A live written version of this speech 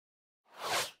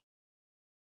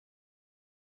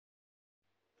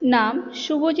নাম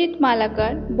শুভজিৎ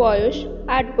মালাকার, বয়স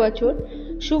 ৮ বছর।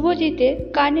 শুভজিতের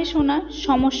কানে শোনার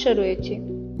সমস্যা রয়েছে।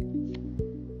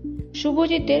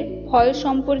 শুভজিতের ফল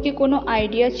সম্পর্কে কোনো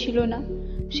আইডিয়া ছিল না,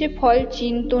 সে ফল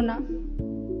চিনত না।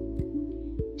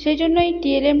 সেই জন্য এই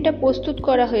টিএলএমটা প্রস্তুত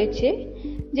করা হয়েছে,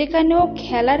 যেখানে ও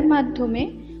খেলার মাধ্যমে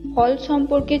ফল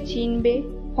সম্পর্কে চিনবে,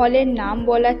 ফলের নাম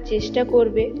বলার চেষ্টা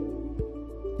করবে।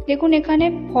 দেখুন এখানে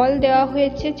ফল দেওয়া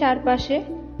হয়েছে চারপাশে,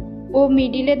 ও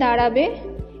মিডিলে দাঁড়াবে।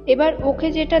 এবার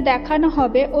ওকে যেটা দেখানো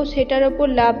হবে ও সেটার ওপর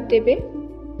লাফ দেবে।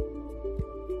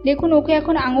 দেখুন ওকে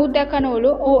এখন আঙুর দেখানো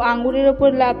হলো, ও আঙুরের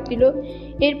ওপর লাফ দিল।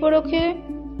 এরপর ওকে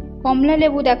কমলা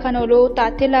লেবু দেখানো হলো, ও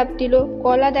তাতে লাফ দিল।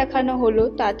 কলা দেখানো হলো,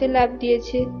 তাতে লাফ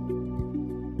দিয়েছে।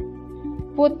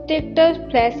 প্রত্যেকটা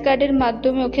ফ্ল্যাশ কার্ডের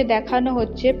মাধ্যমে ওকে দেখানো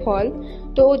হচ্ছে ফল,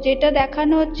 তো ও যেটা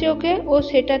দেখানো হচ্ছে ওকে, ও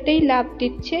সেটাতেই লাফ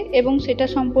দিচ্ছে এবং সেটা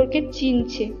সম্পর্কে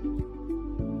চিনছে।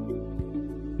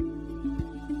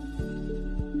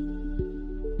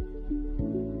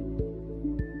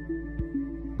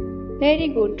 ভেরি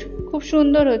গুড, খুব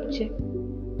সুন্দর হচ্ছে।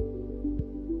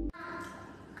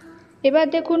 এবার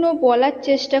দেখুন ও বলার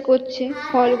চেষ্টা করছে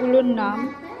ফলগুলোর নাম।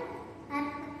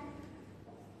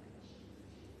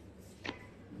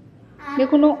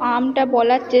 দেখুন ও আমটা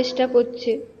বলার চেষ্টা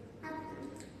করছে।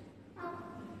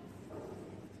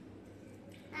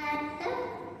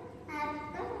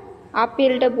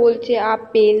 আপেলটা বলছে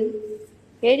আপেল।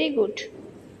 Very good.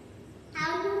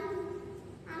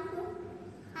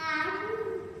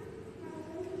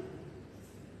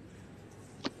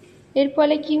 এর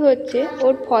ফলে কি হচ্ছে,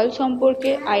 ওর ফল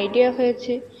সম্পর্কে আইডিয়া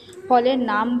হয়েছে, ফলের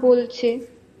নাম বলছে।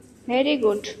 Very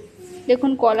good.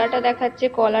 দেখুন কলাটা দেখাচ্ছে,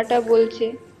 কলাটা বলছে।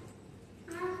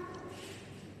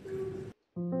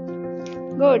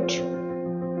 Good.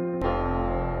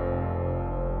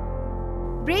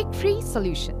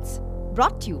 BreakFreeSolutions,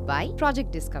 brought to you by Project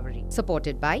Discovery,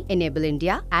 supported by Enable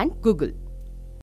India and Google.